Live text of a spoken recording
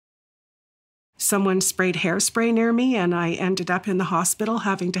Someone sprayed hairspray near me, and I ended up in the hospital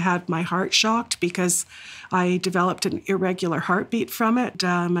having to have my heart shocked because I developed an irregular heartbeat from it.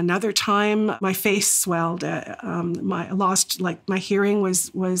 Another time, my face swelled. My hearing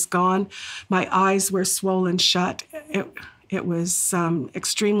was gone. My eyes were swollen shut. It was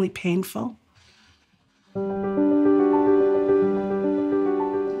extremely painful.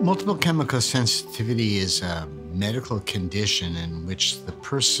 Multiple chemical sensitivity is a medical condition in which the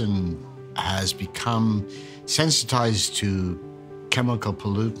person has become sensitized to chemical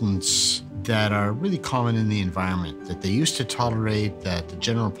pollutants that are really common in the environment, that they used to tolerate, that the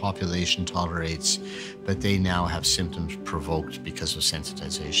general population tolerates, but they now have symptoms provoked because of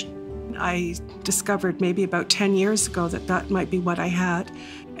sensitization. I discovered maybe about 10 years ago that might be what I had,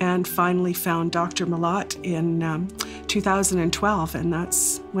 and finally found Dr. Malott in 2012, and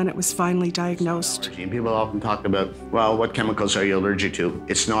that's when it was finally diagnosed. People often talk about, well, what chemicals are you allergic to?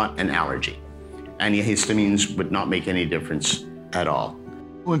 It's not an allergy. Antihistamines would not make any difference at all.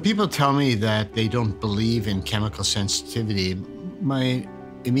 When people tell me that they don't believe in chemical sensitivity, my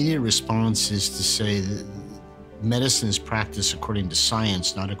immediate response is to say that medicine is practiced according to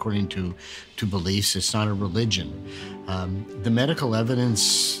science, not according to beliefs. It's not a religion. The medical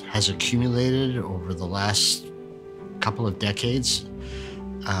evidence has accumulated over the last couple of decades,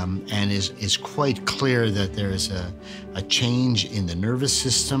 and is quite clear that there is a change in the nervous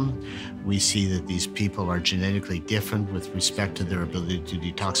system. We see that these people are genetically different with respect to their ability to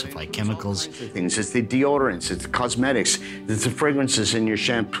detoxify chemicals. It's the deodorants, it's the cosmetics, it's the fragrances in your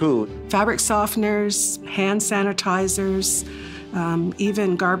shampoo. Fabric softeners, hand sanitizers,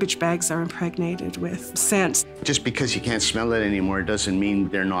 even garbage bags are impregnated with scents. Just because you can't smell it anymore doesn't mean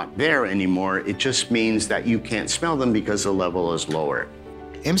they're not there anymore. It just means that you can't smell them because the level is lower.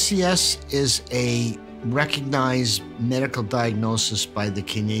 MCS is a recognized medical diagnosis by the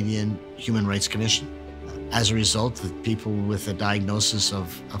Canadian Human Rights Commission. As a result, the people with a diagnosis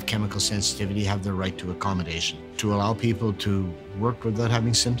of chemical sensitivity have the right to accommodation, to allow people to work without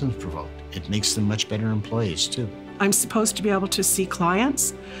having symptoms provoked. It makes them much better employees, too. I'm supposed to be able to see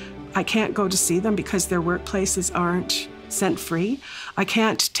clients. I can't go to see them because their workplaces aren't scent-free. I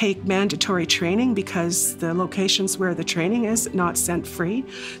can't take mandatory training because the locations where the training is not scent-free.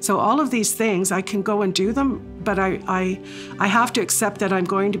 So all of these things, I can go and do them, but I have to accept that I'm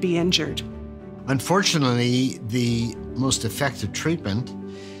going to be injured. Unfortunately, the most effective treatment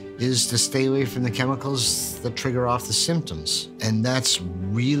is to stay away from the chemicals that trigger off the symptoms. And that's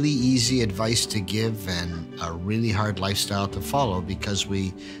really easy advice to give and a really hard lifestyle to follow because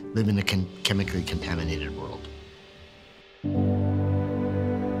we live in a chemically contaminated world.